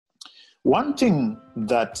One thing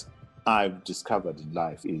that I've discovered in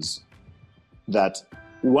life is that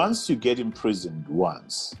once you get imprisoned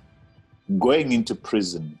once, going into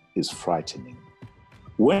prison is frightening.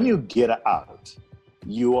 When you get out,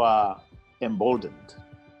 you are emboldened.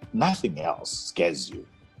 Nothing else scares you.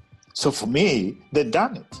 So for me, they'd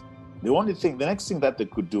done it. The next thing that they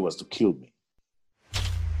could do was to kill me.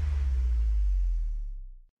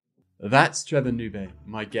 That's Trevor Nube,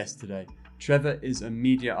 my guest today. Trevor is a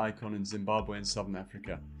media icon in Zimbabwe and Southern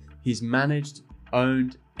Africa. He's managed,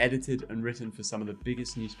 owned, edited and written for some of the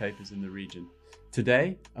biggest newspapers in the region.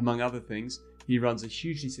 Today, among other things, he runs a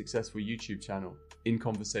hugely successful YouTube channel, In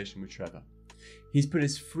Conversation with Trevor. He's put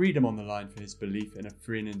his freedom on the line for his belief in a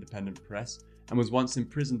free and independent press and was once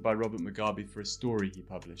imprisoned by Robert Mugabe for a story he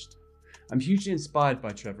published. I'm hugely inspired by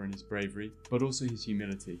Trevor and his bravery, but also his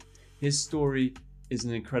humility. His story is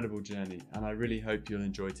an incredible journey, and I really hope you'll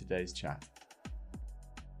enjoy today's chat.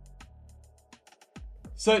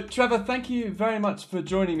 So, Trevor, thank you very much for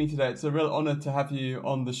joining me today. It's a real honor to have you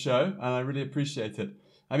on the show, and I really appreciate it.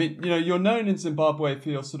 I mean, you're known in Zimbabwe for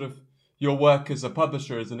your work as a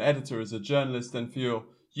publisher, as an editor, as a journalist, and for your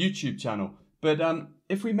YouTube channel. But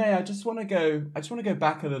if we may, I just want to go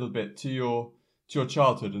back a little bit to your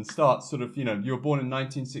childhood and start you were born in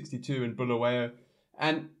 1962 in Bulawayo,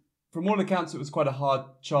 and from all accounts, it was quite a hard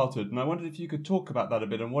childhood, and I wondered if you could talk about that a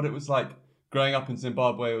bit and what it was like growing up in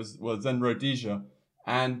Zimbabwe, was then Rhodesia,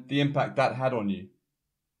 and the impact that had on you.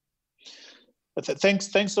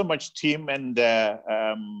 Thanks so much, Tim, and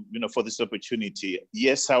for this opportunity.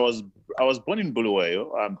 Yes, I was born in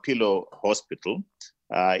Bulawayo, Pilo Hospital,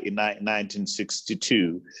 in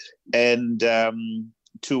 1962, and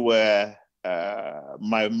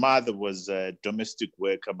my mother was a domestic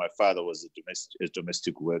worker. My father was a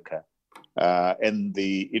domestic worker, and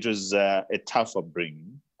it was a tough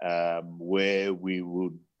upbringing where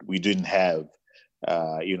we didn't have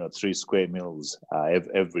 3 square meals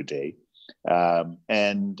every day,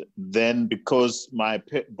 and then because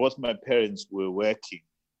both my parents were working,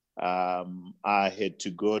 I had to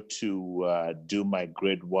go to do my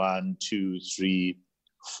grade 1, 2, 3,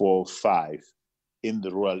 4, 5 in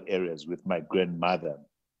the rural areas with my grandmother,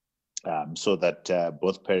 so that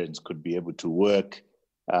both parents could be able to work.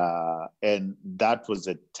 And that was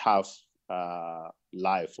a tough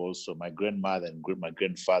life also. My grandmother and my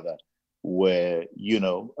grandfather were,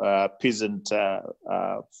 peasant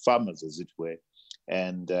farmers, as it were.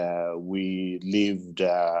 And we lived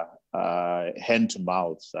hand to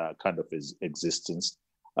mouth kind of existence,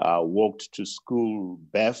 walked to school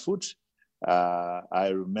barefoot. I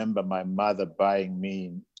remember my mother buying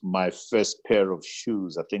me my first pair of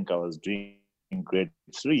shoes. I think I was doing grade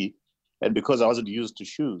 3. And because I wasn't used to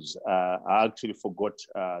shoes, I actually forgot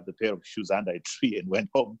the pair of shoes under a tree and went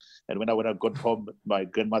home. And when I got home, my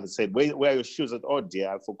grandmother said, where are your shoes? And, oh dear,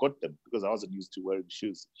 I forgot them because I wasn't used to wearing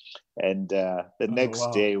shoes. And the next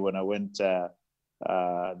day when I went, the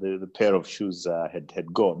pair of shoes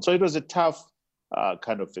had gone. So it was a tough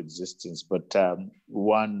kind of existence, but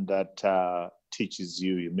one that teaches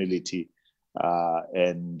you humility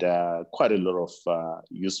and quite a lot of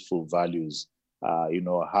useful values,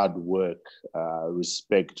 hard work,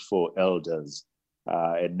 respect for elders,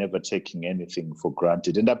 and never taking anything for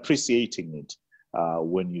granted and appreciating it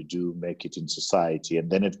when you do make it in society.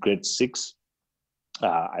 And then at grade 6,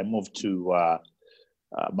 I moved to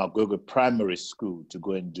Magwegwe Primary School to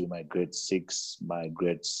go and do my grade 6, my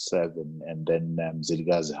grade 7, and then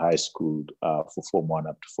Zeligazi High School for Form 1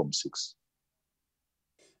 up to Form 6.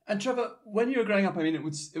 And Trevor, when you were growing up, I mean, it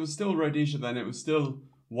was still Rhodesia then, it was still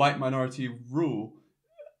white minority rule.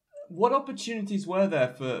 What opportunities were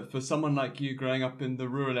there for someone like you growing up in the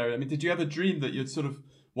rural area? I mean, did you ever dream that you'd sort of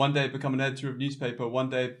one day become an editor of a newspaper, one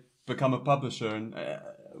day become a publisher? And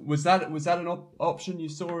was that an option you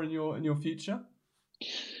saw in your future?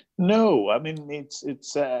 No, I mean, it's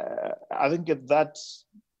I think at that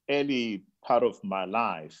early part of my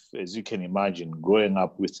life, as you can imagine, growing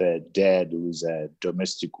up with a dad who's a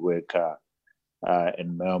domestic worker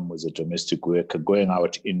and mom was a domestic worker, going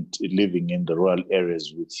out living in the rural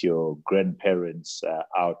areas with your grandparents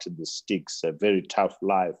out in the sticks, a very tough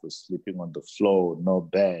life, with sleeping on the floor, no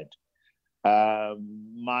bed.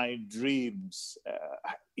 My dreams,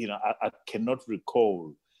 I cannot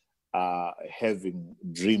recall having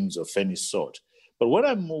dreams of any sort. But when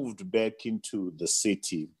I moved back into the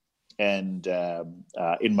city and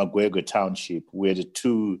in Magwegwe Township, we had a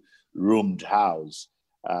 2-roomed house.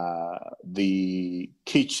 The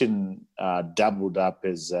kitchen doubled up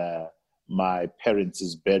as my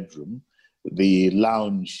parents' bedroom. The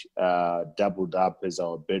lounge doubled up as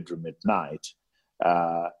our bedroom at night.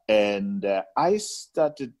 And I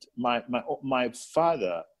started, my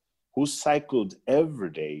father, who cycled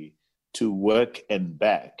every day to work and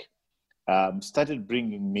back, started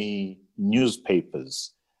bringing me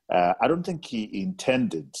newspapers. I don't think he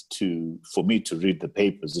intended for me to read the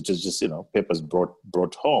papers. It was just, papers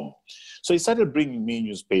brought home. So he started bringing me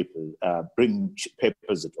newspapers, bringing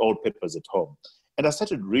old papers at home. And I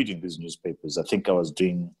started reading these newspapers. I think I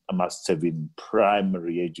must have been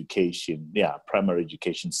primary education,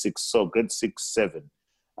 grade 6, 7,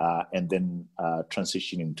 and then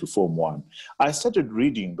transitioning to Form 1. I started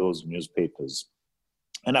reading those newspapers,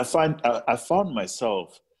 and I found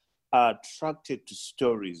myself attracted to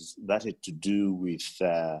stories that had to do with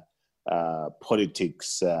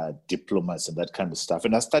politics, diplomacy, and that kind of stuff.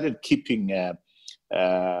 And I started keeping,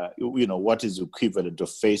 what is equivalent of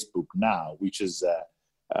Facebook now, which is,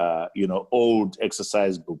 old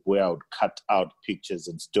exercise book where I would cut out pictures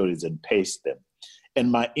and stories and paste them. And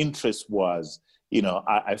my interest was,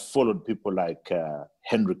 I followed people like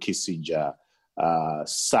Henry Kissinger,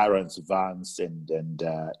 Cyrus Vance, and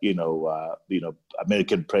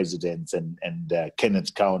American presidents, and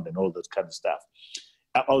Kenneth Cowan, and all that kind of stuff.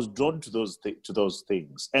 I was drawn to those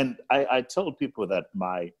things, and I tell people that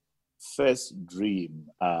my first dream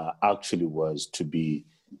actually was to be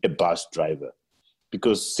a bus driver,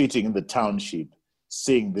 because sitting in the township,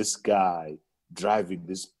 seeing this guy driving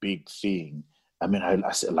this big thing, I mean,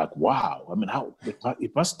 I said, like, wow. I mean, how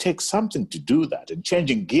it must take something to do that, and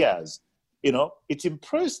changing gears. It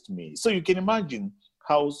impressed me. So you can imagine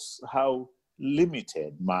how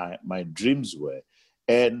limited my dreams were.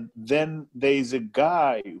 And then there is a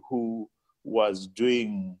guy who was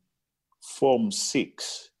doing Form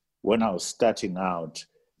 6 when I was starting out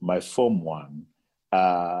my Form 1.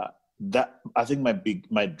 That I think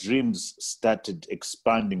my dreams started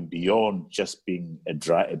expanding beyond just being a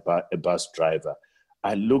bus driver.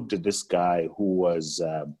 I looked at this guy who was.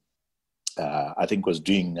 I think was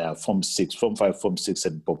doing Form 5, Form 6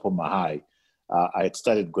 at Bopoma High. I had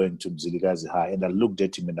started going to Mzilikazi High, and I looked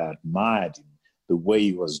at him and I admired him, the way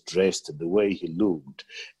he was dressed and the way he looked.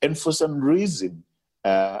 And for some reason,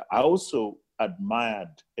 I also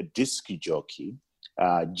admired a disc jockey,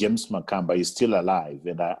 James Makamba. He's still alive,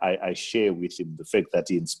 and I share with him the fact that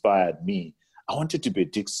he inspired me. I wanted to be a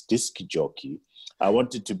disc jockey. I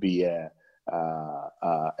wanted to be a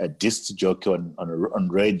disc jockey on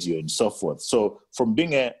radio and so forth. So from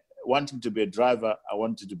wanting to be a driver, I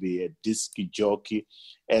wanted to be a disc jockey,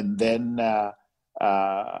 and then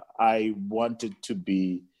I wanted to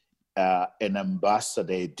be an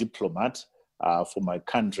ambassador, a diplomat for my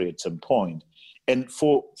country at some point. And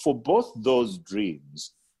for both those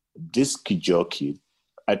dreams, disc jockey,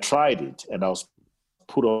 I tried it, and I was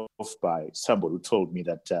put off by somebody who told me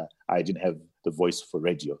that I didn't have the voice for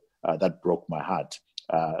radio. That broke my heart.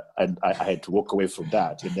 And I had to walk away from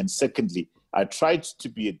that. And then secondly, I tried to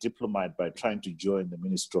be a diplomat by trying to join the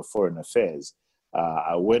Ministry of Foreign Affairs.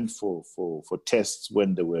 I went for tests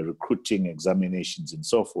when they were recruiting examinations and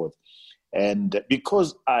so forth. And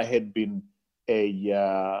because I had been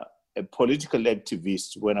a political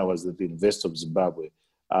activist when I was at the University of Zimbabwe,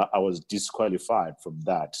 I was disqualified from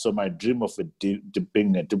that. So my dream of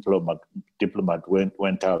being a diplomat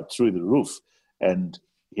went out through the roof. And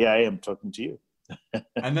here I am talking to you.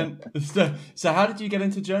 And then, so how did you get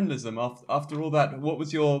into journalism after all that? What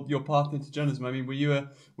was your path into journalism? I mean, were you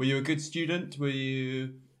a good student? Were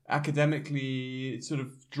you academically sort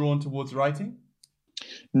of drawn towards writing?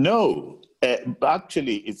 No,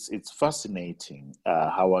 actually, it's fascinating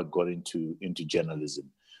how I got into journalism.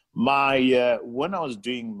 When I was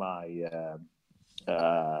doing my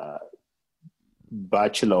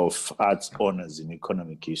Bachelor of Arts honors in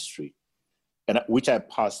economic history, and which I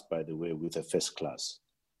passed, by the way, with a first class.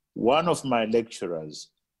 One of my lecturers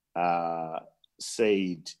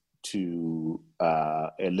said to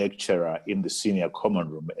a lecturer in the senior common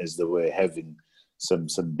room as they were having some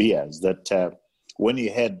beers that when he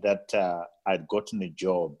heard that I'd gotten a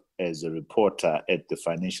job as a reporter at the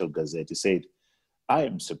Financial Gazette, he said, I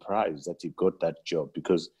am surprised that he got that job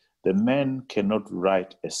because the man cannot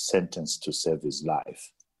write a sentence to save his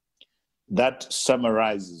life. That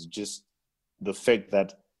summarizes just the fact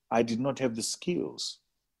that I did not have the skills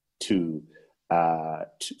to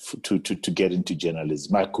get into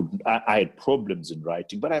journalism. I had problems in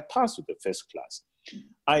writing, but I passed with the first class.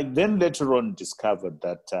 I then later on discovered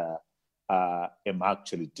that I'm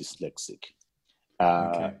actually dyslexic.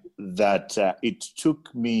 That it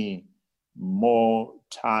took me more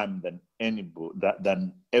time than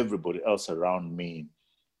everybody else around me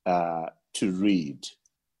to read,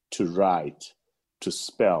 to write, to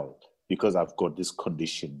spell, because I've got this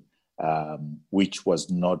condition which was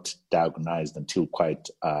not diagnosed until quite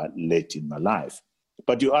late in my life.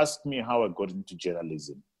 But you asked me how I got into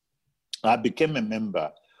journalism. I became a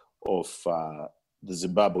member of the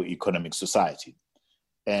Zimbabwe Economic Society,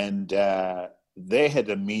 and they had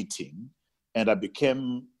a meeting, and I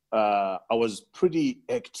was pretty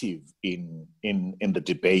active in the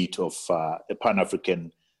debate of a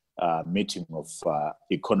Pan-African meeting of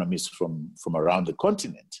economists from around the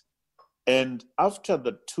continent. And after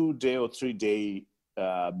the 2-day or 3-day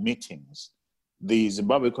meetings, the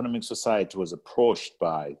Zimbabwe Economic Society was approached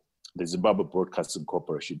by the Zimbabwe Broadcasting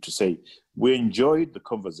Corporation to say, we enjoyed the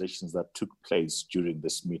conversations that took place during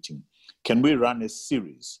this meeting. Can we run a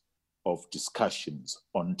series of discussions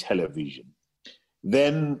on television?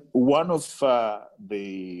 Then one of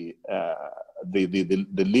the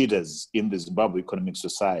leaders in the Zimbabwe Economic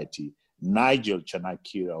Society, Nigel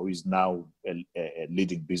Chanakira, who is now a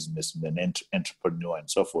leading businessman, entrepreneur, and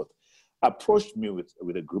so forth, approached me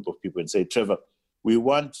with a group of people and said, Trevor, we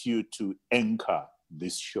want you to anchor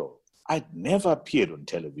this show. I'd never appeared on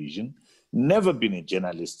television, never been a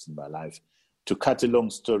journalist in my life. To cut a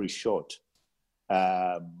long story short,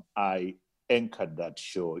 I anchored that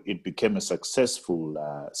show. It became a successful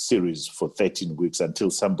series for 13 weeks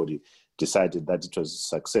until somebody decided that it was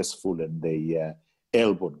successful and they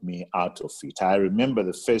elbowed me out of it. I remember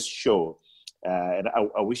the first show, and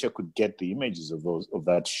I wish I could get the images of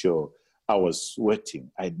that show. I was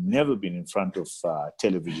sweating. I'd never been in front of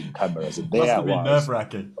television cameras. And there Must I have been was.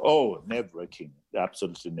 nerve-wracking. Oh, nerve-wracking.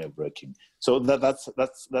 Absolutely nerve-wracking. So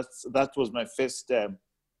that was my first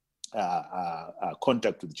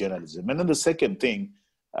contact with journalism. And then the second thing,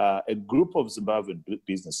 a group of Zimbabwean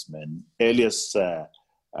businessmen, Elias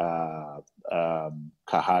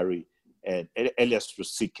Kahari, and Elias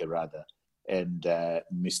Rusike rather, and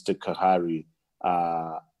Mr. Kahari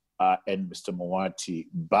and Mr. Mwati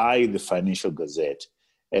buy the Financial Gazette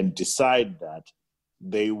and decide that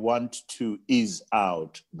they want to ease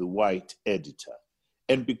out the white editor.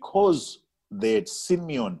 And because they had seen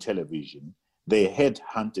me on television, they had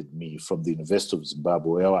hunted me from the University of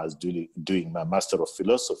Zimbabwe, where I was doing my Master of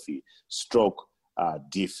Philosophy,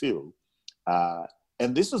 DPhil.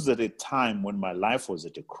 And this was at a time when my life was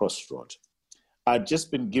at a crossroad. I'd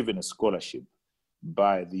just been given a scholarship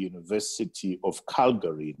by the University of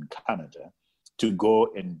Calgary in Canada to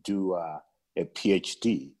go and do a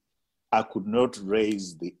PhD. I could not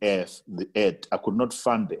raise I could not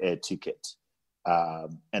fund the air ticket.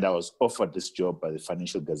 And I was offered this job by the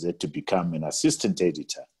Financial Gazette to become an assistant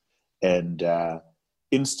editor. And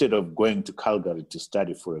instead of going to Calgary to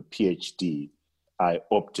study for a PhD, I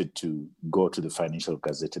opted to go to the Financial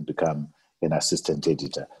Gazette and become an assistant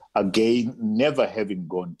editor. Again, never having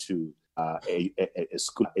gone to a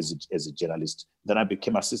school as a journalist. Then I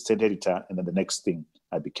became assistant editor, and then the next thing,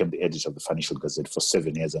 I became the editor of the Financial Gazette for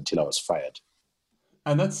 7 years until I was fired.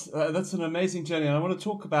 And that's an amazing journey. And I want to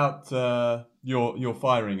talk about your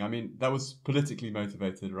firing. I mean, that was politically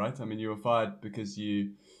motivated, right? I mean, you were fired because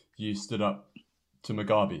you stood up to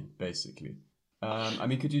Mugabe, basically. I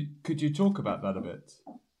mean, could you talk about that a bit?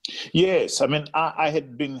 Yes, I mean, I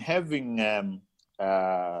had been having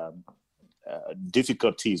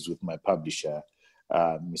difficulties with my publisher,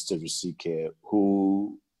 Mr. Rusike,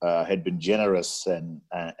 who had been generous and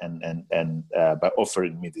by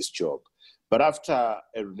offering me this job. But after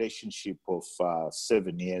a relationship of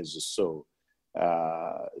 7 years or so,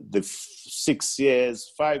 the 6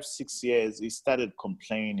 years, 5-6 years, he started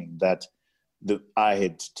complaining that I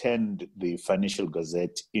had turned the Financial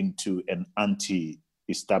Gazette into an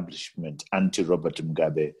anti-establishment, anti-Robert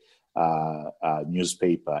Mugabe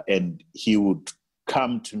newspaper. And he would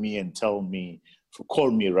come to me and call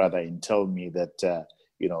me and tell me that,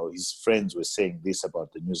 his friends were saying this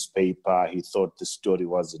about the newspaper. He thought the story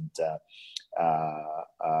was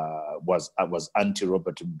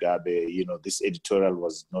anti-Robert Mugabe. This editorial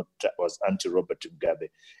was anti-Robert Mugabe,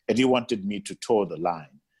 and he wanted me to toe the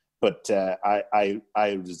line. But I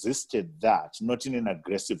resisted that, not in an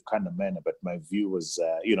aggressive kind of manner, but my view was,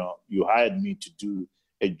 you hired me to do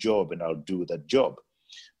a job, and I'll do that job.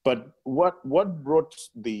 But what brought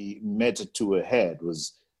the matter to a head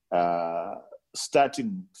was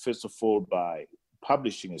starting, first of all, by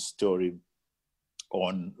publishing a story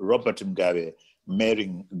on Robert Mugabe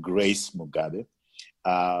marrying Grace Mugabe.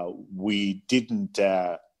 We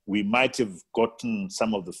might have gotten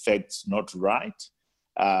some of the facts not right,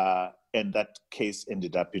 and that case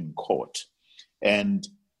ended up in court. And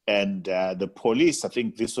the police, I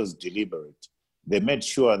think this was deliberate. They made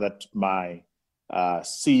sure that my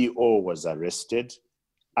CEO was arrested,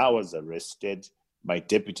 I was arrested, my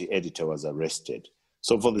deputy editor was arrested.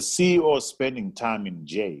 So for the CEO spending time in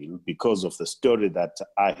jail because of the story that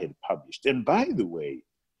I had published, and by the way,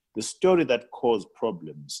 the story that caused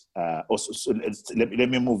problems, also, so let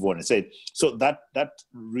me move on and say, so that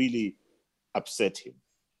really upset him.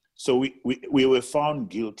 So we were found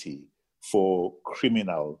guilty for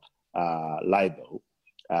criminal libel,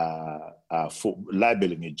 for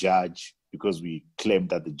libeling a judge because we claimed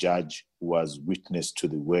that the judge was witness to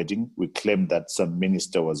the wedding. We claimed that some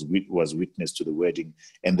minister was witness to the wedding,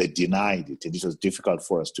 and they denied it. And it was difficult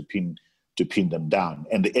for us to pin them down.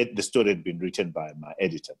 And the story had been written by my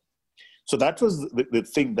editor. So that was the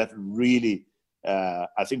thing that really,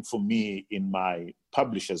 I think for me, in my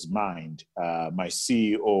publisher's mind, my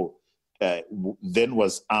CEO then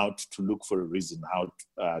was out to look for a reason how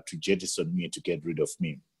to jettison me, to get rid of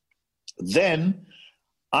me. Then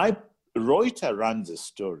Reuters runs a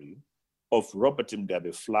story of Robert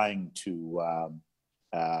Mugabe flying to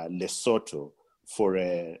Lesotho for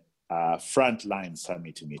a frontline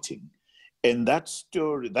summit meeting. And that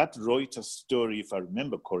story, that Reuters story, if I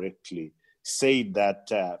remember correctly, said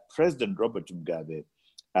that President Robert Mugabe,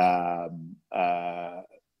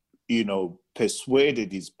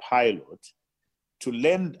 persuaded his pilot to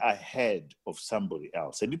land ahead of somebody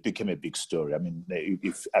else. And it became a big story. I mean,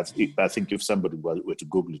 I think if somebody were to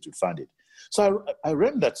Google it, you'd find it. So I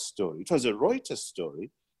ran that story. It was a Reuters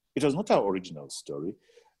story. It was not our original story.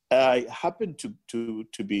 I happened to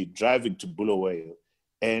be driving to Bulawayo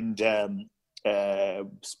and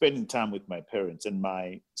spending time with my parents. And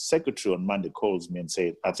my secretary on Monday calls me and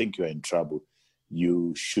said, "I think you're in trouble.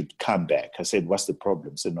 You should come back." I said, "What's the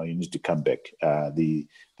problem?" He said, "No, you need to come back. The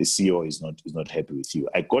CEO is not happy with you."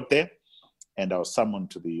 I got there and I was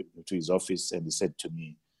summoned to his office, and he said to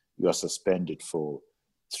me, "You are suspended for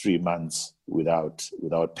 3 months without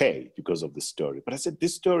pay because of the story." But I said,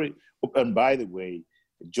 this story, and by the way,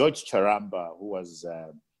 George Charamba, who was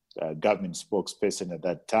a government spokesperson at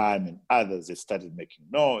that time, and others, they started making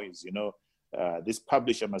noise, this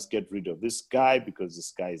publisher must get rid of this guy because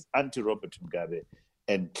this guy is anti-Robert Mugabe.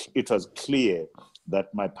 And it was clear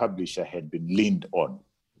that my publisher had been leaned on.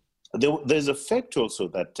 There's a fact also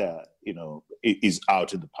that, is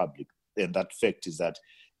out in the public. And that fact is that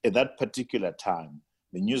at that particular time,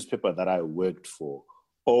 the newspaper that I worked for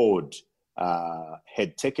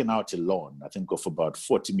had taken out a loan, I think of about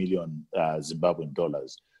 40 million Zimbabwean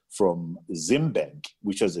dollars from Zimbank,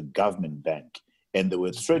 which was a government bank. And they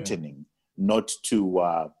were threatening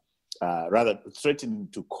rather threatening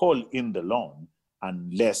to call in the loan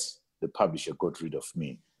unless the publisher got rid of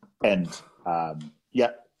me. And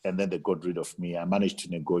and then they got rid of me. I managed to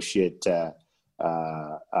negotiate an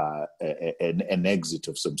exit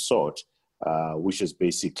of some sort, which is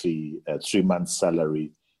basically a 3 months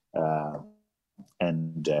salary,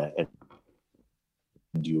 and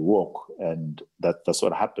you walk, and that's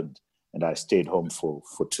what happened. And I stayed home for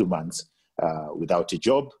 2 months without a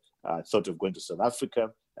job. I thought of going to South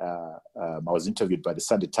Africa. I was interviewed by the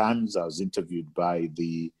Sunday Times. I was interviewed by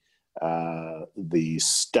the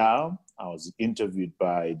Star. I wasn't interviewed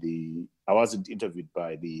by the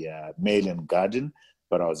Mail and Guardian,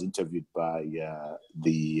 but I was interviewed by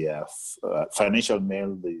the Financial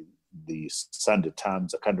Mail, the Sunday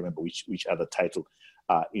Times. I can't remember which other title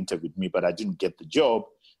interviewed me, but I didn't get the job.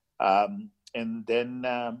 And then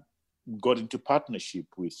got into partnership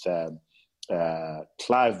with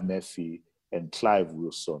Clive Murphy and Clive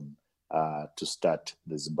Wilson to start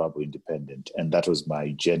the Zimbabwe Independent. And that was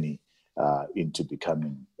my journey into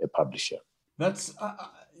becoming a publisher. That's,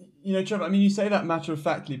 Trevor, I mean, you say that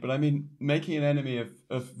matter-of-factly, but I mean, making an enemy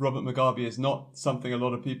of Robert Mugabe is not something a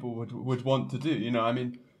lot of people would want to do. I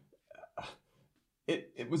mean,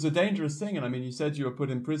 it was a dangerous thing. And I mean, you said you were put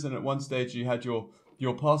in prison at one stage, you had your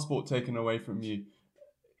passport taken away from you.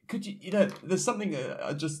 Could you, there's something,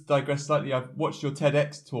 I just digress slightly. I've watched your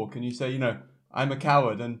TEDx talk and you say, I'm a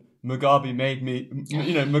coward and Mugabe made me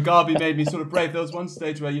sort of brave. There was one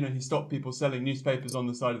stage where, he stopped people selling newspapers on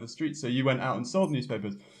the side of the street. So you went out and sold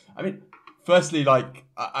newspapers. I mean, firstly,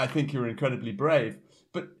 I think you're incredibly brave,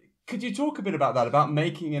 but could you talk a bit about that, about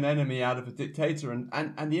making an enemy out of a dictator and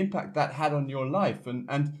the impact that had on your life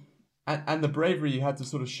and the bravery you had to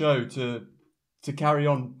sort of show to carry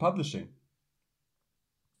on publishing?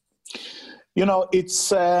 It's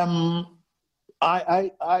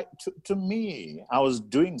to me, I was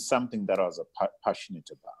doing something that I was passionate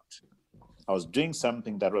about. I was doing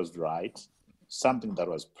something that was right, something that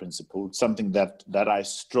was principled, something that I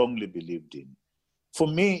strongly believed in. For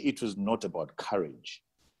me, it was not about courage.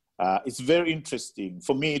 It's very interesting.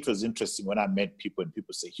 For me, it was interesting when I met people and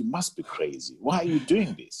people say, "You must be crazy. Why are you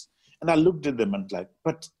doing this?" And I looked at them and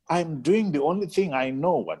but I'm doing the only thing I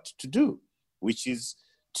know what to do. which is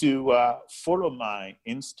to follow my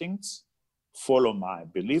instincts, follow my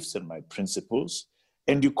beliefs and my principles.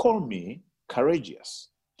 And you call me courageous.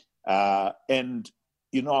 And,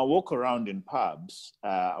 you know, I walk around in pubs.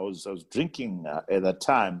 I was drinking at that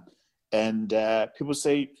time, and people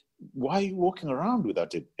say, why are you walking around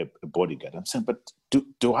without a bodyguard? I'm saying, but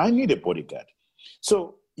do I need a bodyguard?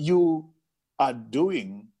 So you are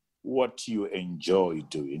doing what you enjoy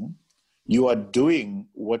doing. You are doing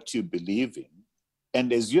what you believe in.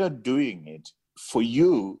 And as you're doing it, for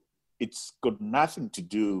you, it's got nothing to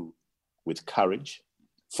do with courage.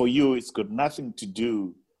 For you, it's got nothing to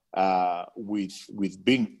do with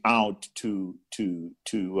being out to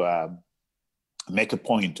make a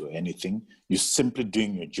point or anything. You're simply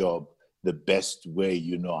doing your job the best way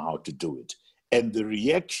you know how to do it. And the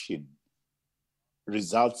reaction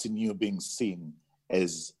results in you being seen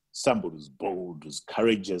as somebody who's bold, who's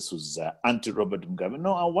courageous, who's anti-Robert Mugabe.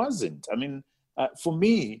 No, I wasn't. I mean, for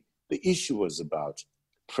me, the issue was about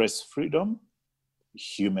press freedom,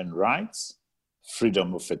 human rights,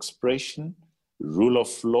 freedom of expression, rule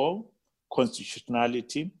of law,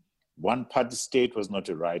 constitutionality. One-party state was not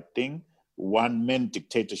a right thing. One-man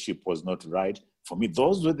dictatorship was not right. For me,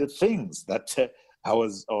 those were the things that I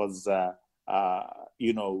was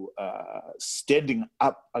standing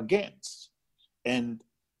up against. And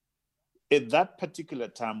at that particular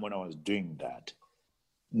time when I was doing that,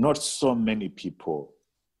 not so many people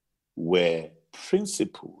were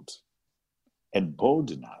principled and bold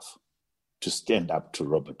enough to stand up to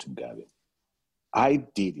Robert Mugabe. I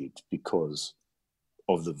did it because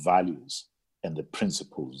of the values and the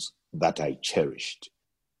principles that I cherished.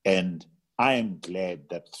 And I am glad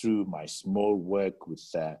that through my small work with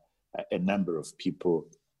a number of people,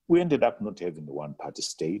 we ended up not having a one-party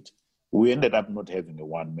state. We ended up not having a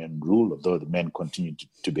one-man rule, although the man continued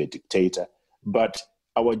to be a dictator. But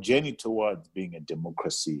our journey towards being a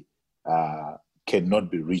democracy cannot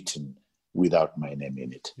be written without my name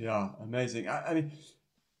in it. Yeah, amazing. I mean,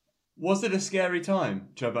 was it a scary time,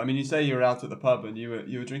 Trevor? I mean, you say you were out at the pub and you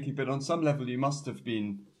were drinking, but on some level you must have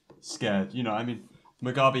been scared. You know, I mean,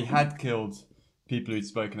 Mugabe had killed people who'd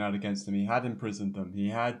spoken out against him. He had imprisoned them.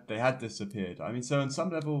 They had disappeared. I mean, so on some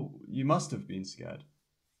level you must have been scared.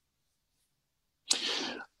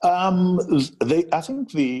 I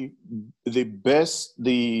think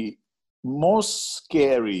the most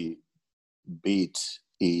scary bit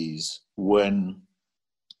is when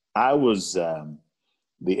I was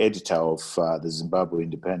the editor of the Zimbabwe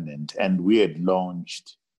Independent, and we had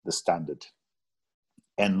launched the Standard.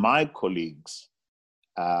 And my colleagues,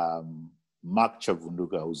 Mark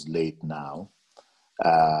Chavunduka, who's late now,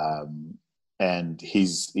 and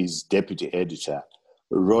his deputy editor,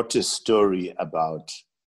 wrote a story about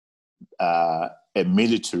a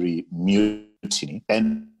military mutiny,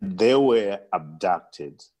 and they were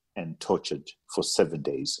abducted and tortured for 7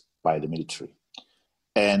 days by the military.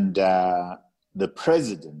 And the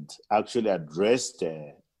president actually addressed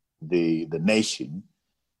the nation,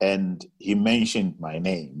 and he mentioned my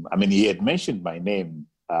name. I mean, he had mentioned my name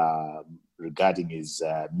regarding his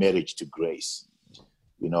marriage to Grace,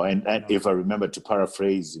 you know, and if I remember to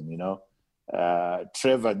paraphrase him, you know,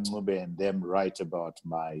 Trevor Ncube and them write about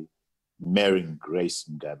my marrying Grace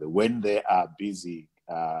Mugabe. When they are busy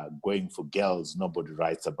going for girls, nobody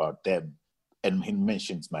writes about them, and he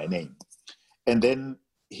mentions my name. And then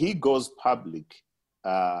he goes public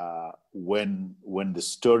when the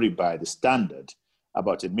story by the Standard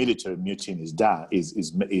about a military mutiny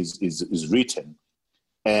is written,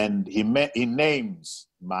 and he names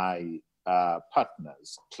my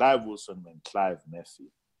partners, Clive Wilson and Clive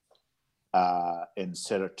Murphy, and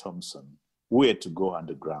Sarah Thompson. We had to go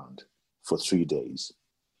underground for 3 days.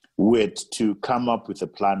 We had to come up with a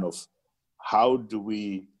plan of how do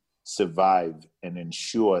we survive and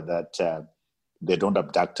ensure that they don't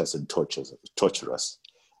abduct us and torture us.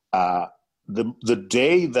 The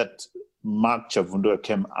day that Mark Chavunduka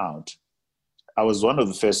came out, I was one of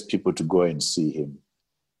the first people to go and see him.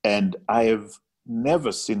 And I have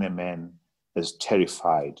never seen a man as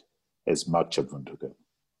terrified as Mark Chavunduka.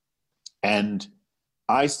 And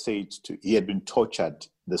I said he had been tortured.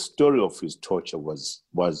 The story of his torture was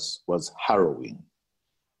harrowing.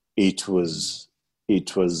 It was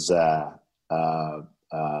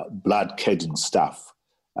blood-curdling stuff,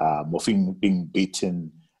 of him being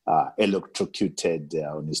beaten, electrocuted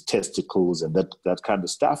on his testicles, and that kind of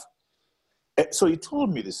stuff. So he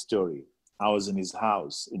told me the story. I was in his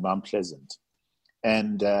house in Mount Pleasant,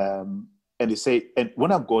 and he said, and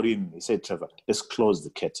when I got in, he said, Trevor, let's close the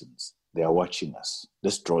curtains. They are watching us.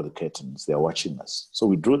 Let's draw the curtains. They are watching us. So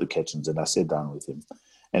we drew the curtains, and I sat down with him.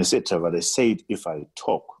 And I said, Trevor, they said if I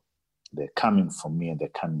talk, They're coming from me and they're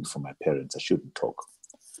coming from my parents. I shouldn't talk.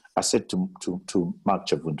 I said to Mark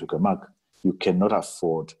Chavunduka, Mark, you cannot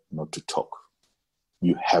afford not to talk.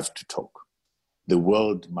 You have to talk. The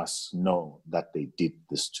world must know that they did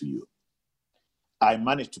this to you. I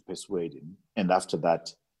managed to persuade him, and after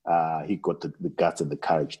that, he got the guts and the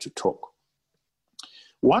courage to talk.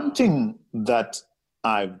 One thing that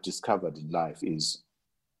I've discovered in life is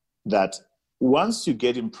that once you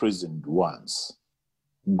get imprisoned once,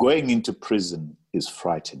 going into prison is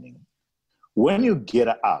frightening. When you get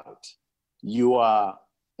out, you are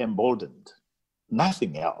emboldened.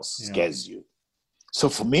 Nothing else scares you. So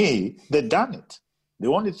for me, they'd done it.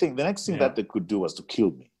 The next thing that they could do was to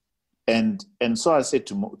kill me. And so I said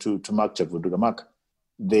to Mark Chavunduka, Mark,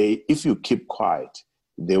 if you keep quiet,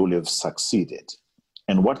 they will have succeeded.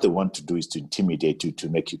 And what they want to do is to intimidate you, to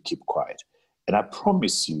make you keep quiet. And I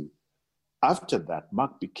promise you, after that,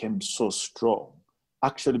 Mark became so strong,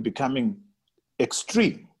 actually becoming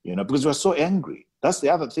extreme, because we're so angry. That's the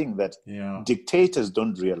other thing that dictators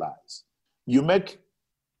don't realize. You make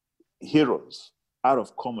heroes out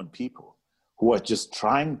of common people who are just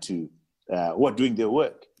trying to, who are doing their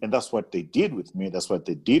work. And that's what they did with me. That's what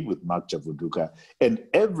they did with Mark Chavunduka. And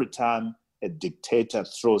every time a dictator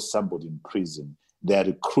throws somebody in prison, they're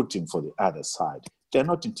recruiting for the other side. They're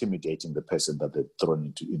not intimidating the person that they've thrown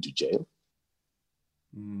into jail.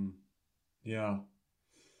 Yeah.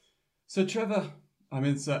 So Trevor, I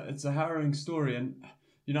mean, it's a harrowing story. And,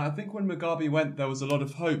 I think when Mugabe went, there was a lot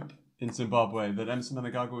of hope in Zimbabwe that Emmerson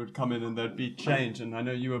Mnangagwa would come in and there'd be change. And I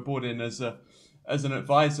know you were brought in as an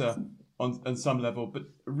advisor on some level, but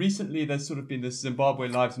recently there's sort of been this Zimbabwe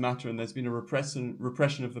Lives Matter, and there's been a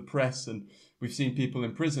repression of the press, and we've seen people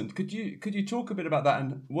imprisoned. Could you talk a bit about that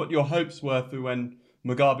and what your hopes were for when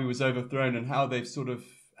Mugabe was overthrown, and how they've sort of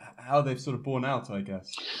borne out, I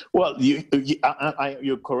guess? Well,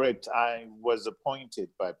 you're correct. I was appointed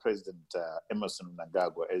by President Emmerson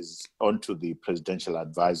Mnangagwa onto the Presidential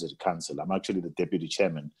Advisory Council. I'm actually the deputy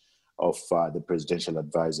chairman of the Presidential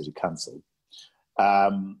Advisory Council.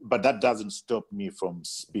 But that doesn't stop me from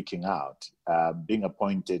speaking out. Being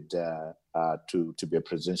appointed to be a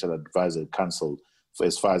Presidential Advisory Council,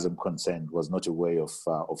 as far as I'm concerned, was not a way of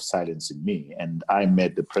silencing me. And I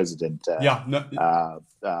made the president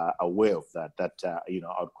aware of that I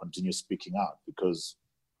would continue speaking out, because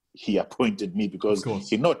he appointed me, because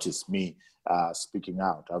he noticed me speaking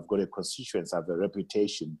out. I've got a constituency, I have a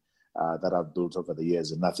reputation that I've built over the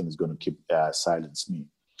years, and nothing is going to keep silence me.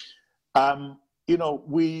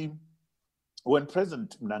 When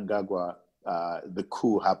President Mnangagwa, the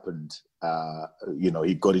coup happened,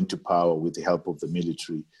 he got into power with the help of the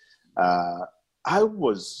military. I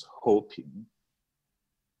was hoping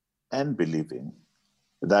and believing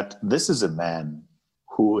that this is a man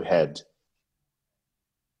who had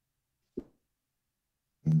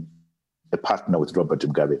a partner with Robert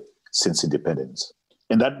Mugabe since independence,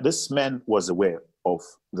 and that this man was aware of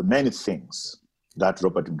the many things that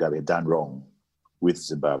Robert Mugabe had done wrong with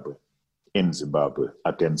Zimbabwe, in Zimbabwe,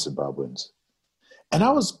 against Zimbabweans. And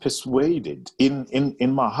I was persuaded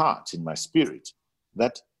in my heart, in my spirit,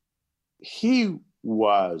 that he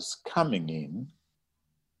was coming in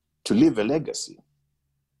to leave a legacy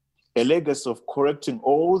of correcting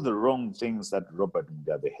all the wrong things that Robert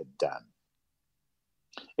Mugabe had done,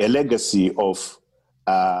 a legacy of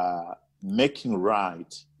making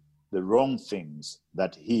right the wrong things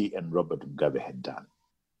that he and Robert Mugabe had done.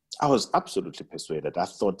 I was absolutely persuaded. I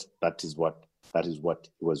thought that is what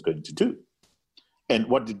he was going to do. And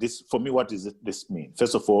what does this mean?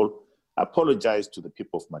 First of all, I apologize to the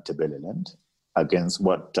people of Matabeleland against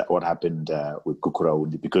what happened with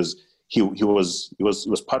Gukurahundi, because he was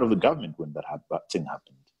part of the government when that thing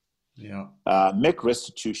happened. Yeah. Make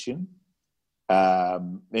restitution.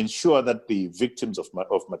 Ensure that the victims of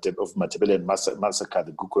Matabeleland massacre,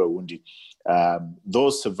 the Gukurahundi,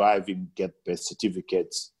 those surviving get birth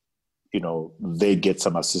certificates. They get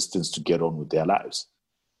some assistance to get on with their lives.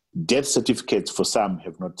 Death certificates for some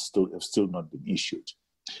have still not been issued.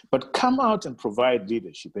 But come out and provide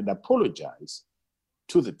leadership and apologize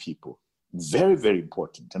to the people. Very, very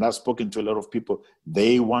important. And I've spoken to a lot of people.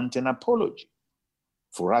 They want an apology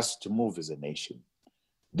for us to move as a nation.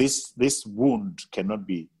 This wound cannot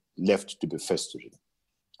be left to be festering.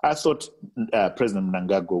 I thought President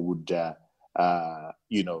Mnangagwa would,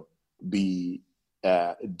 be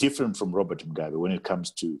different from Robert Mugabe when it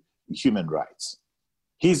comes to human rights.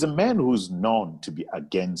 He's a man who's known to be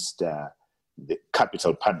against the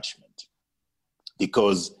capital punishment,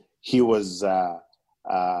 because he was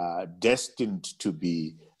destined to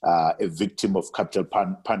be a victim of capital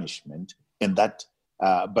punishment, and that,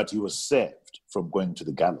 but he was saved from going to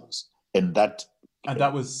the gallows. And that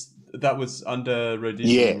under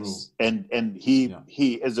Rhodesian rule. Yes, and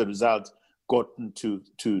he as a result gotten to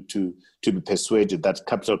be persuaded that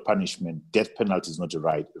capital punishment, death penalty, is not the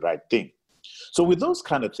right thing. So with those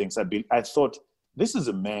kind of things, I thought this is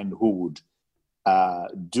a man who would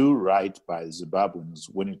do right by Zimbabweans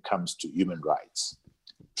when it comes to human rights,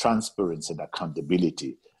 transparency, and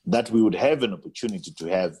accountability. That we would have an opportunity to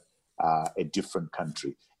have a different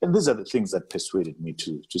country. And these are the things that persuaded me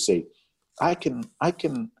to say, I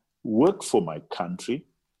can work for my country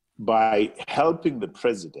by helping the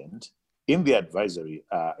president in the advisory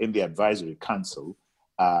council,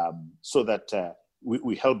 so that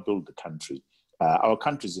we help build the country. Our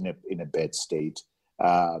country is in a bad state.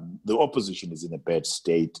 The opposition is in a bad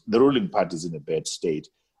state. The ruling party is in a bad state.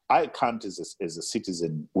 I can't, as a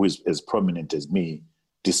citizen who is as prominent as me,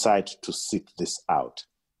 decide to sit this out.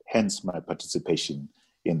 Hence my participation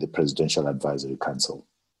in the Presidential Advisory Council.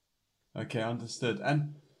 Okay, understood.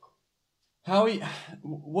 And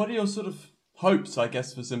what are your sort of hopes, I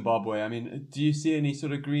guess, for Zimbabwe? I mean, do you see any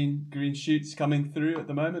sort of green shoots coming through at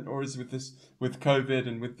the moment, or is with COVID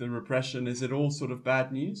and with the repression, is it all sort of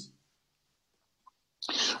bad news?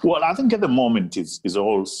 Well, I think at the moment is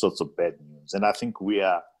all sorts of bad news, and I think we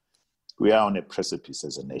are on a precipice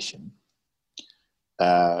as a nation,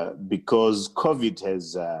 because COVID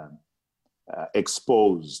has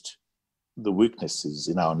exposed the weaknesses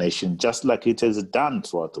in our nation, just like it has done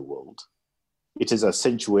throughout the world. It has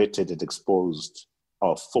accentuated and exposed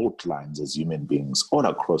our fault lines as human beings all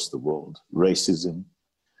across the world: racism,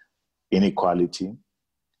 inequality,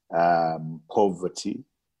 poverty,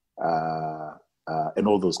 and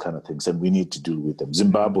all those kind of things. And we need to deal with them.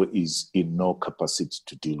 Zimbabwe is in no capacity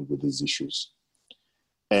to deal with these issues.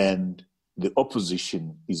 And the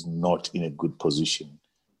opposition is not in a good position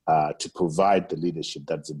to provide the leadership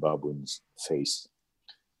that Zimbabweans face.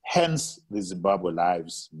 Hence, the Zimbabwe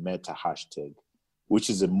Lives Matter hashtag, which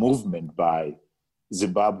is a movement by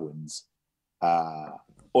Zimbabweans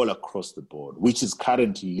all across the board, which is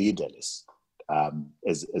currently leaderless,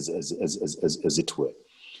 as it were.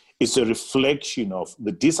 It's a reflection of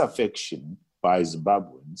the disaffection by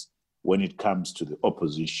Zimbabweans when it comes to the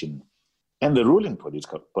opposition and the ruling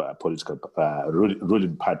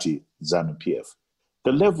ruling party, ZANU-PF.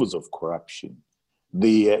 The levels of corruption,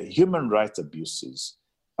 the human rights abuses,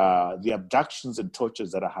 the abductions and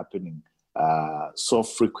tortures that are happening so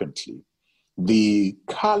frequently, the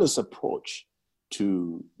callous approach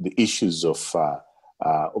to the issues of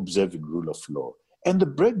observing rule of law, and the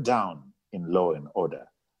breakdown in law and order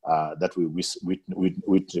that we're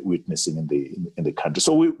witnessing in the country.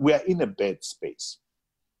 So we are in a bad space.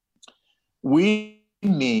 We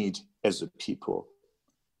need, as a people,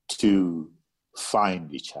 to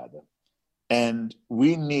find each other. And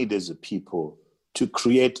we need, as a people, to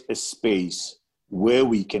create a space where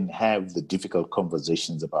we can have the difficult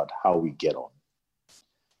conversations about how we get on.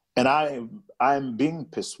 And I'm being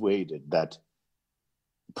persuaded that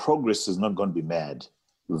progress is not going to be made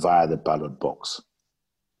via the ballot box.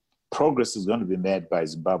 Progress is going to be made by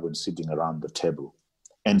Zimbabweans sitting around the table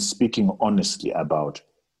and speaking honestly about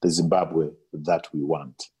the Zimbabwe that we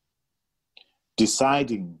want.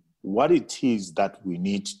 Deciding what it is that we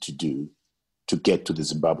need to do to get to the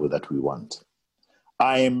Zimbabwe that we want.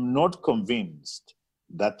 I am not convinced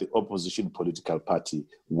that the opposition political party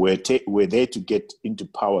were there to get into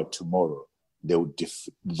power tomorrow. They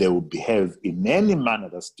will behave in any manner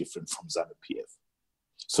that's different from ZANU-PF.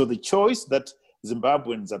 So the choice that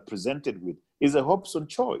Zimbabweans are presented with is a Hobson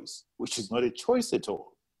choice, which is not a choice at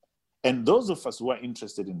all. And those of us who are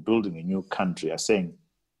interested in building a new country are saying,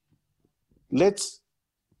 let's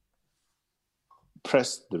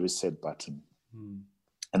press the reset button.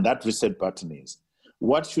 And that reset button is,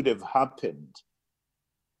 what should have happened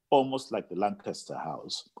almost like the Lancaster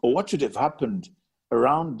House, or what should have happened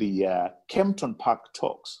around the Kempton Park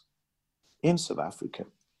talks in South Africa?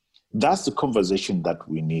 That's the conversation that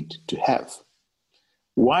we need to have.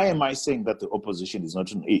 Why am I saying that the opposition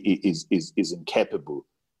is incapable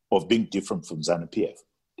of being different from ZANU-PF?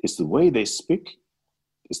 It's the way they speak,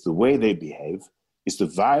 it's the way they behave, it's the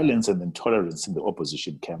violence and intolerance in the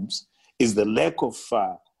opposition camps, it's the lack of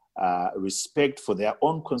respect for their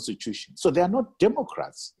own constitution. So they are not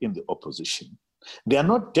Democrats in the opposition. They are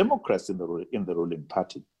not Democrats in the ruling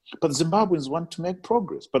party. But Zimbabweans want to make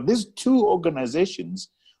progress. But these two organizations,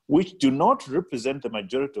 which do not represent the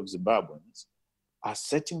majority of Zimbabweans, are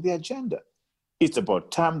setting the agenda. It's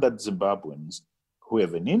about time that Zimbabweans who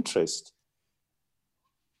have an interest,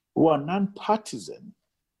 who are non-partisan,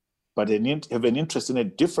 but have an interest in a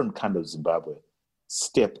different kind of Zimbabwe,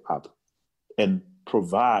 step up and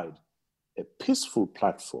provide a peaceful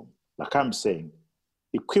platform like I'm saying,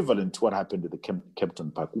 equivalent to what happened at the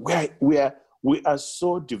Kempton Park. We are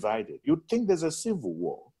so divided. You'd think there's a civil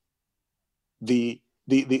war. The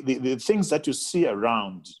things that you see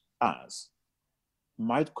around us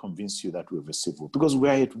might convince you that we have a civil war, because we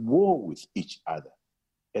are at war with each other.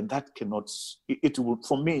 And that cannot, it will,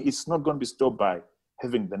 for me, it's not going to be stopped by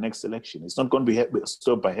having the next election. It's not going to be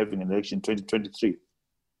stopped by having an election in 2023.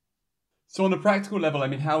 So on a practical level, I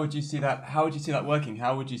mean, how would you see that? How would you see that working?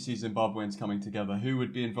 How would you see Zimbabweans coming together? Who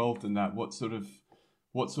would be involved in that? What sort of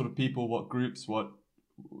people? What groups? What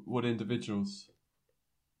individuals?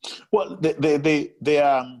 Well, there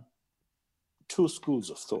are two schools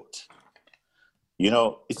of thought. You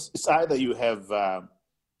know, it's either you have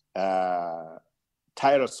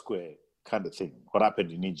Tahrir Square kind of thing. What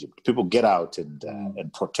happened in Egypt? People get out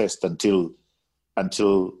and protest until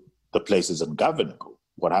the place is ungovernable.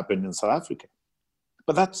 What happened in South Africa?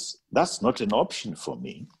 But that's not an option for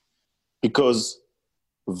me, because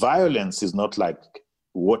violence is not like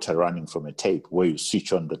water running from a tape where you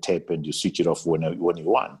switch on the tape and you switch it off when you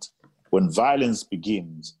want. When violence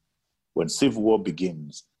begins, when civil war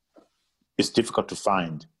begins, it's difficult to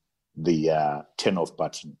find the turn-off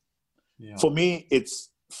button. Yeah. For me,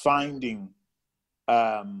 it's finding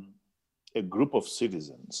a group of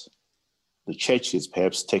citizens, the churches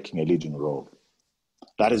perhaps taking a leading role,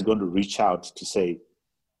 that is going to reach out to say,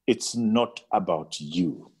 it's not about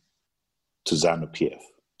you to ZANU-PF.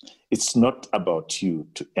 It's not about you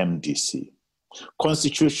to MDC.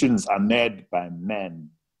 Constitutions are made by men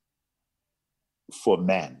for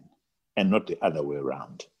men and not the other way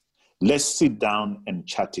around. Let's sit down and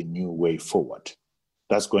chart a new way forward.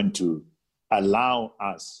 That's going to allow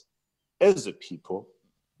us as a people,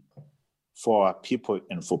 for our people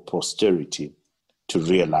and for posterity, to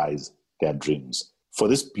realize their dreams. For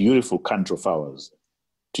this beautiful country of ours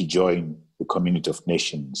to join the community of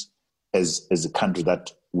nations as a country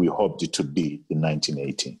that we hoped it to be in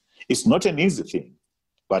 1980. It's not an easy thing,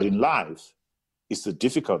 but in life, it's the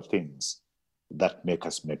difficult things that make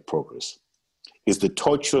us make progress. It's the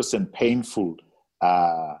tortuous and painful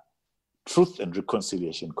Truth and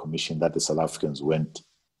Reconciliation Commission that the South Africans went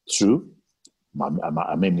through.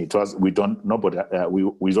 I mean, it was, we don't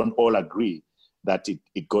all agree that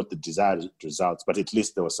it got the desired results, but at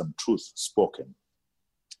least there was some truth spoken.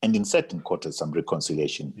 And in certain quarters, some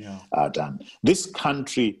reconciliation done. This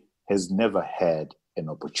country has never had an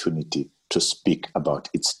opportunity to speak about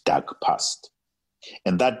its dark past.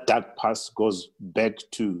 And that dark past goes back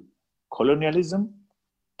to colonialism,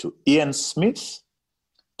 to Ian Smith,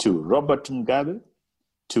 to Robert Mugabe,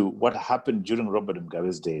 to what happened during Robert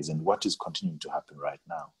Mugabe's days and what is continuing to happen right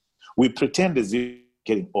now. We pretend as if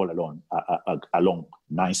getting all along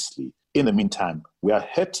nicely. In the meantime, we are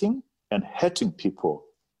hurting, and hurting people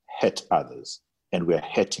hurt others, and we are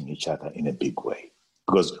hurting each other in a big way,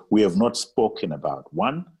 because we have not spoken about,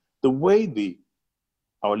 one, the way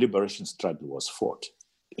our liberation struggle was fought.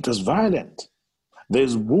 It was violent.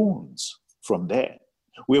 There's wounds from there.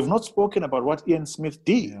 We have not spoken about what Ian Smith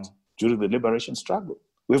did during the liberation struggle.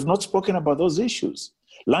 We have not spoken about those issues.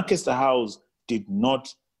 Lancaster House did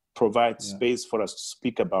not provide space for us to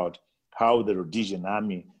speak about how the Rhodesian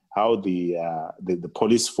army, how the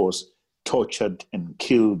police force tortured and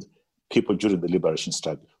killed people during the liberation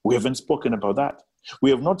struggle. We haven't spoken about that.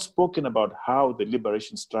 We have not spoken about how the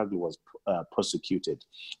liberation struggle was prosecuted.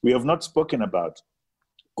 We have not spoken about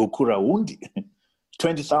Gukurahundi.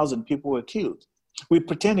 20,000 people were killed. We're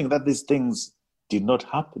pretending that these things did not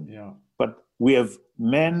happen. But we have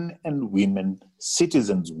men and women,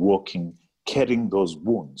 citizens walking, carrying those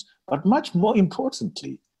wounds. But much more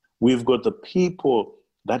importantly, we've got the people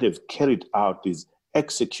that have carried out these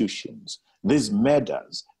executions, these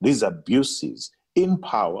murders, these abuses in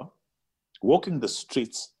power, walking the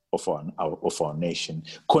streets of our nation,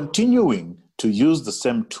 continuing to use the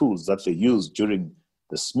same tools that they used during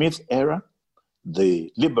the Smith era,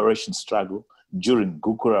 the liberation struggle, during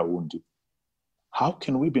Gukurahundi. How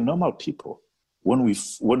can we be normal people when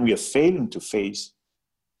we are failing to face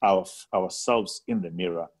ourselves in the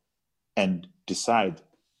mirror and decide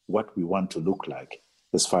what we want to look like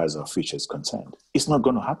as far as our future is concerned? It's not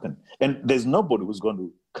going to happen. And there's nobody who's going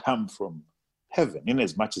to come from heaven, in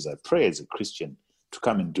as much as I pray as a Christian, to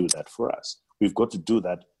come and do that for us. We've got to do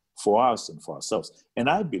that for us and for ourselves. And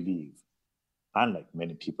I believe, unlike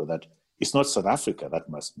many people, that it's not South Africa that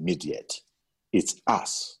must mediate. It's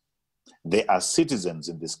us. There are citizens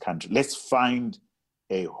in this country. Let's find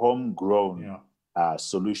a homegrown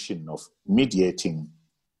solution of mediating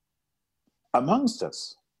amongst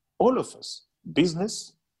us, all of us,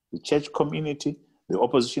 business, the church community, the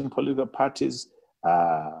opposition political parties,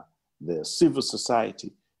 the civil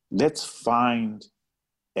society, let's find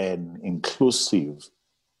an inclusive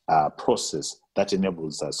process that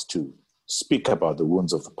enables us to speak about the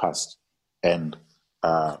wounds of the past and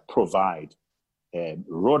provide a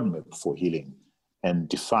roadmap for healing and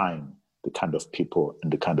define the kind of people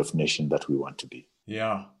and the kind of nation that we want to be.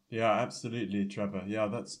 Yeah, absolutely, Trevor. Yeah,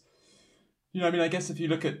 that's, I mean, I guess if you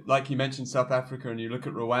look at, like you mentioned, South Africa, and you look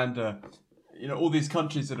at Rwanda, all these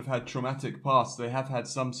countries that have had traumatic pasts, they have had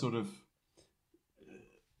some sort of,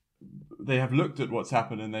 they have looked at what's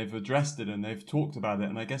happened and they've addressed it and they've talked about it.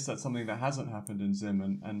 And I guess that's something that hasn't happened in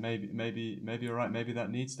Zim, and maybe you're right, maybe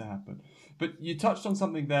that needs to happen. But you touched on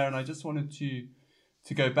something there, and I just wanted to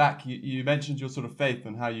go back. You mentioned your sort of faith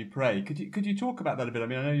and how you pray. Could you talk about that a bit? I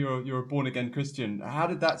mean, I know you're a born again Christian. How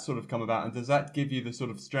did that sort of come about, and does that give you the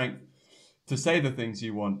sort of strength to say the things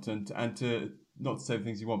you want and to not to say the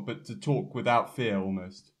things you want, but to talk without fear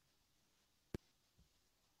almost?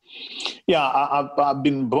 Yeah, I've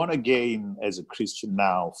been born again as a Christian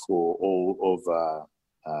now for all over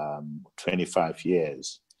 25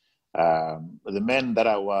 years. The man that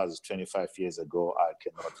I was 25 years ago, I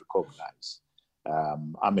cannot recognize.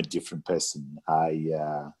 I'm a different person.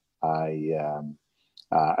 I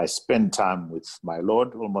spend time with my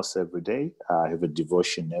Lord almost every day. I have a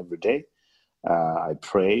devotion every day. I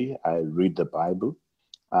pray. I read the Bible.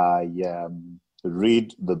 I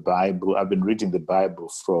read the Bible. I've been reading the Bible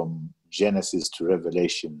from Genesis to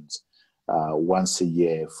Revelations once a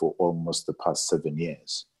year for almost the past 7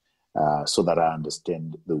 years, so that I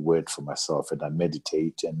understand the word for myself, and I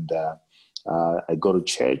meditate, and I go to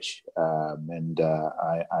church, and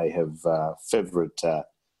I have favorite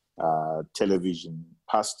television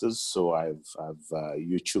pastors. So I've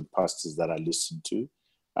YouTube pastors that I listen to.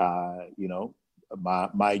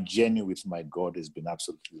 My journey with my God has been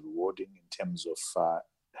absolutely rewarding in terms of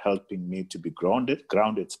helping me to be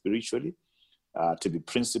grounded spiritually, to be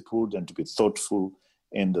principled, and to be thoughtful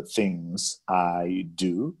in the things I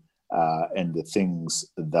do and the things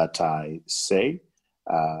that I say.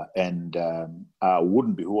 And I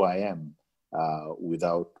wouldn't be who I am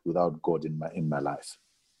without God in my life.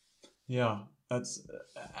 Yeah, that's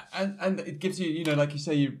and it gives you, like you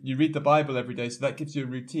say, you read the Bible every day, so that gives you a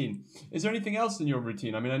routine. Is there anything else in your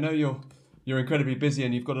routine? I mean, I know you're incredibly busy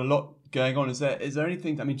and you've got a lot going on. Is there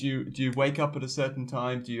anything? I mean, do you wake up at a certain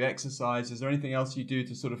time? Do you exercise? Is there anything else you do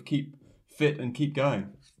to sort of keep fit and keep going?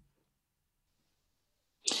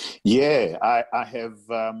 Yeah, I have.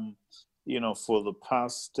 For the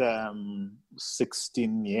past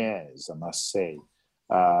 16 years, I must say,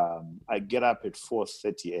 I get up at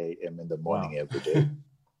 4:30 a.m. in the morning every day.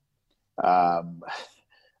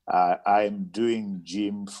 I'm doing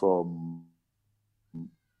gym from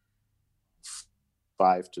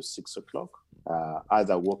 5 to 6 o'clock,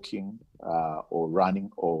 either walking or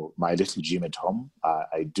running, or my little gym at home.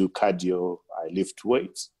 I do cardio, I lift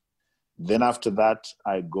weights. Then after that,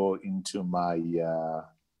 I go into my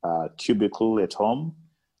cubicle at home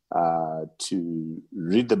to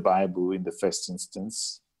read the Bible in the first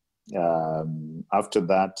instance. After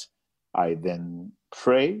that, I then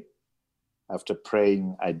pray. After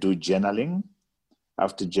praying, I do journaling.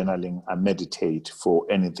 After journaling, I meditate for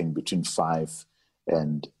anything between 5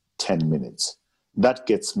 and 10 minutes. That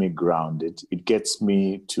gets me grounded. It gets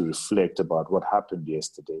me to reflect about what happened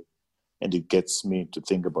yesterday, and it gets me to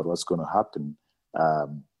think about what's going to happen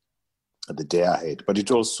the day ahead. But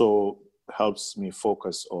it also helps me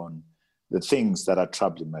focus on the things that are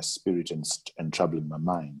troubling my spirit and troubling my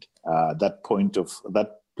mind. That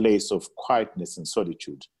place of quietness and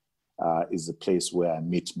solitude is the place where I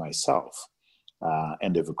meet myself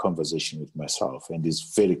and have a conversation with myself, and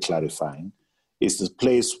is very clarifying. It's the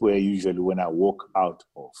place where usually when I walk out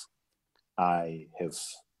of,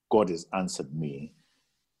 God has answered me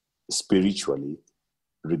spiritually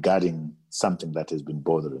regarding something that has been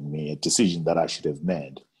bothering me, a decision that I should have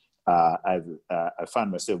made. I find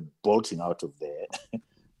myself bolting out of there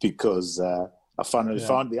because I finally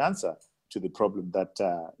found the answer to the problem that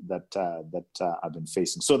I've been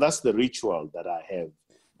facing. So that's the ritual that I have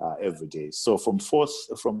every day. So from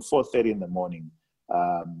 4:30 in the morning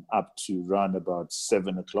up to around about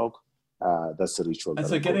 7 o'clock, that's the ritual. And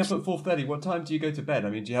so getting up at 4:30, what time do you go to bed? I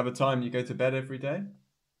mean, do you have a time you go to bed every day?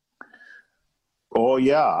 Oh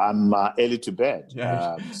yeah, I'm early to bed.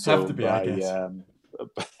 Yeah, have to be, I guess.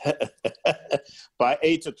 By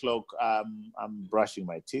 8 o'clock, I'm brushing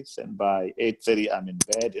my teeth, and by 8:30, I'm in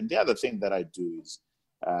bed. And the other thing that I do is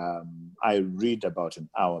I read about an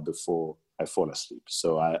hour before I fall asleep.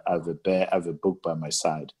 So I have a book by my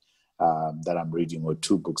side that I'm reading, or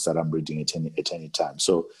 2 books that I'm reading at any time.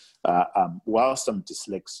 So whilst I'm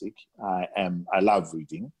dyslexic, I love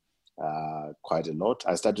reading. quite a lot.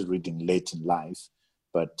 I started reading late in life,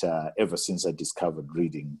 but ever since I discovered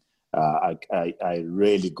reading, I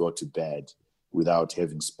rarely go to bed without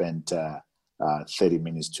having spent 30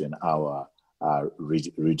 minutes to an hour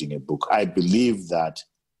reading a book. I believe that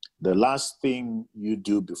the last thing you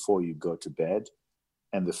do before you go to bed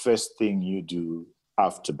and the first thing you do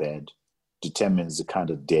after bed determines the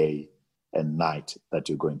kind of day and night that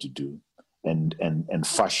you're going to do, and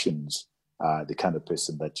fashions the kind of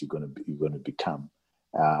person that you're going to become,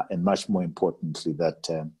 and much more importantly,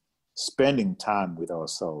 that spending time with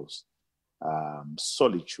ourselves,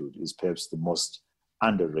 solitude is perhaps the most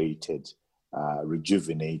underrated,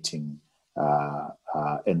 rejuvenating,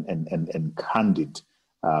 and candid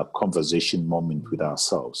conversation moment with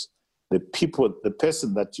ourselves. The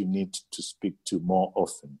person that you need to speak to more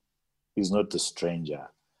often is not the stranger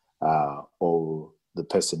or the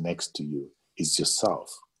person next to you, is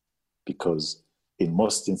yourself. Because in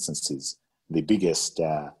most instances, the biggest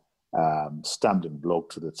stumbling block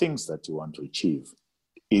to the things that you want to achieve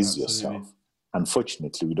is yourself.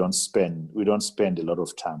 Unfortunately, we don't spend a lot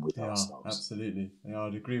of time with ourselves. Absolutely. Yeah,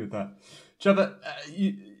 I'd agree with that. Trevor,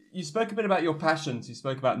 you spoke a bit about your passions. You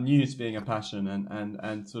spoke about news being a passion,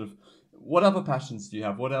 and sort of what other passions do you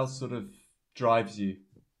have? What else sort of drives you?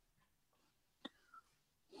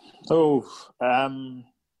 So I'm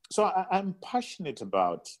passionate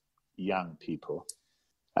about young people,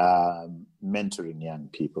 mentoring young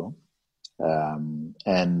people,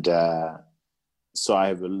 and so I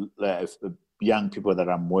have young people that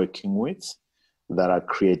I'm working with that I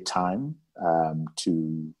create time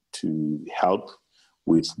to help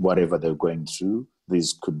with whatever they're going through.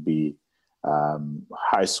 These could be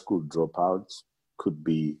high school dropouts, could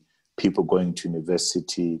be people going to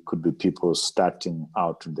university, could be people starting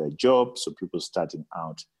out in their jobs, or people starting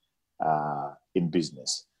out in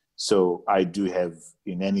business. So I do have,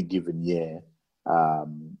 in any given year,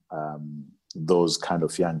 those kind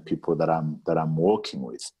of young people that I'm working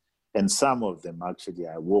with, and some of them actually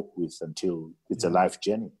I work with until it's a life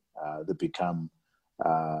journey. They become,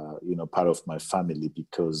 part of my family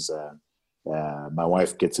because my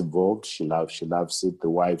wife gets involved. She loves it. The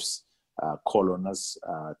wives call on us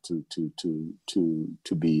to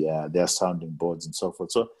be their sounding boards and so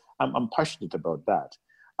forth. So I'm passionate about that.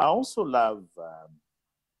 I also love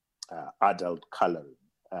adult coloring.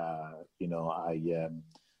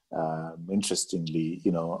 Interestingly,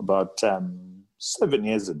 about 7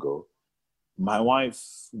 years ago, my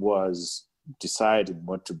wife was deciding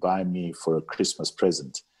what to buy me for a Christmas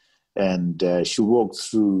present. And she walked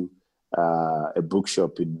through a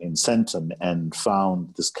bookshop in Centon and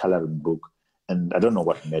found this coloring book. And I don't know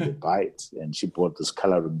what made her buy it. And she bought this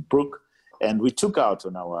coloring book. And we took out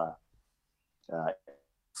on our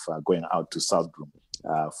going out to Southroom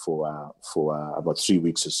for about 3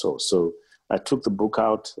 weeks or so. So I took the book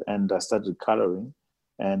out and I started coloring,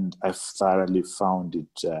 and I thoroughly found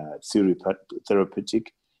it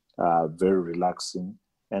therapeutic, very relaxing,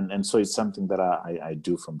 and so it's something that I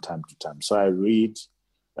do from time to time. So I read,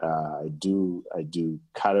 I do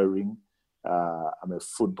coloring. I'm a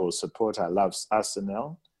football supporter. I love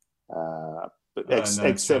Arsenal,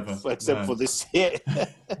 except for this year.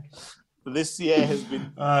 This year has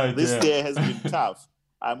been tough.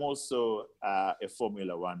 I'm also a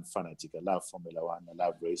Formula One fanatic. I love Formula One. I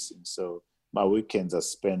love racing. So my weekends are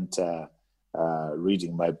spent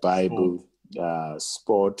reading my Bible,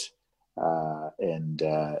 sport, and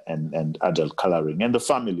adult coloring. And the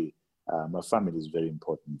family. My family is very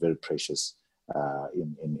important, very precious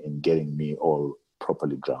in getting me all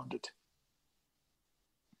properly grounded.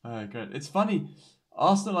 Great. It's funny.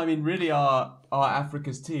 Arsenal, I mean, really are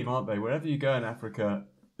Africa's team, aren't they? Wherever you go in Africa,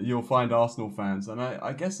 you'll find Arsenal fans. And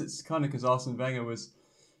I guess it's kind of because Arsene Wenger was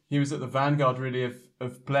at the vanguard, really,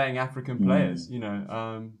 of playing African players,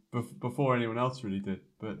 before anyone else really did.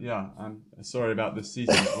 But yeah, I'm sorry about this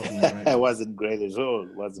season. It wasn't great. It wasn't great at all.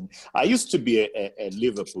 It wasn't. I used to be a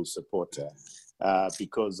Liverpool supporter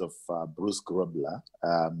because of Bruce Grobler,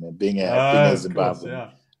 being a Zimbabwean. Course,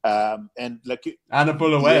 yeah. And like Anna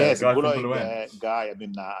Bulawayo, yes, guy. I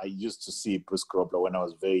mean, I used to see Bruce Grobler when I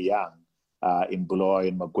was very young in Bulawayo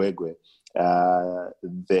and Magwegwe.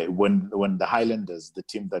 When the Highlanders, the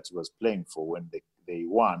team that he was playing for, when they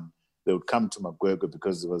won, they would come to Magwegwe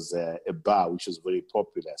because there was a bar which was very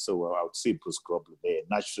popular. So I would see Bruce Grobler there.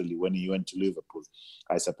 Naturally, when he went to Liverpool,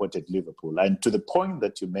 I supported Liverpool. And to the point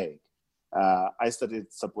that you make, I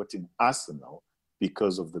started supporting Arsenal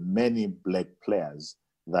because of the many black players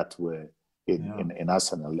that were in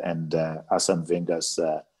Arsenal and Arsene Wenger's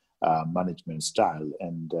management style.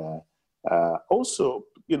 And also,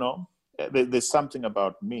 there's something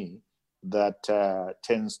about me that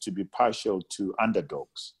tends to be partial to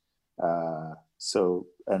underdogs. That's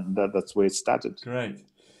where it started. Great.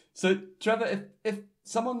 So, Trevor, if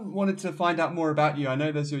someone wanted to find out more about you, I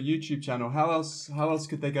know there's your YouTube channel. How else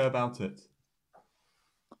could they go about it?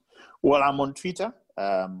 Well, I'm on Twitter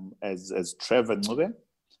as Trevor Ncube.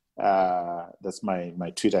 That's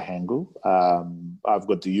my Twitter handle. I've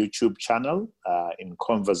got the YouTube channel in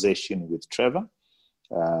Conversation with Trevor.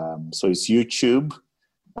 So it's youtube.com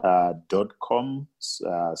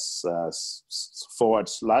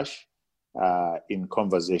 / in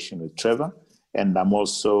Conversation with Trevor. And I'm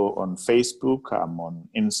also on Facebook. I'm on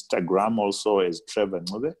Instagram also as Trevor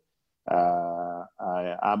Ncube.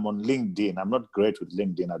 I'm on LinkedIn. I'm not great with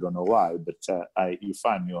LinkedIn. I don't know why, but you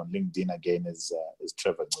find me on LinkedIn again as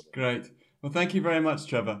Trevor Ncube. Great. Well, thank you very much,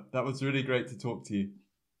 Trevor. That was really great to talk to you.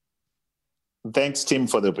 Thanks, Tim,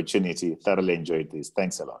 for the opportunity. Thoroughly enjoyed this.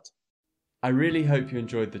 Thanks a lot. I really hope you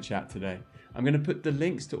enjoyed the chat today. I'm going to put the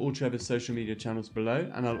links to all Trevor's social media channels below,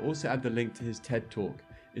 and I'll also add the link to his TED Talk.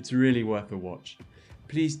 It's really worth a watch.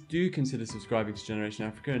 Please do consider subscribing to Generation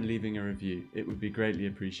Africa and leaving a review. It would be greatly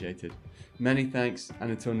appreciated. Many thanks,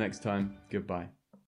 and until next time, goodbye.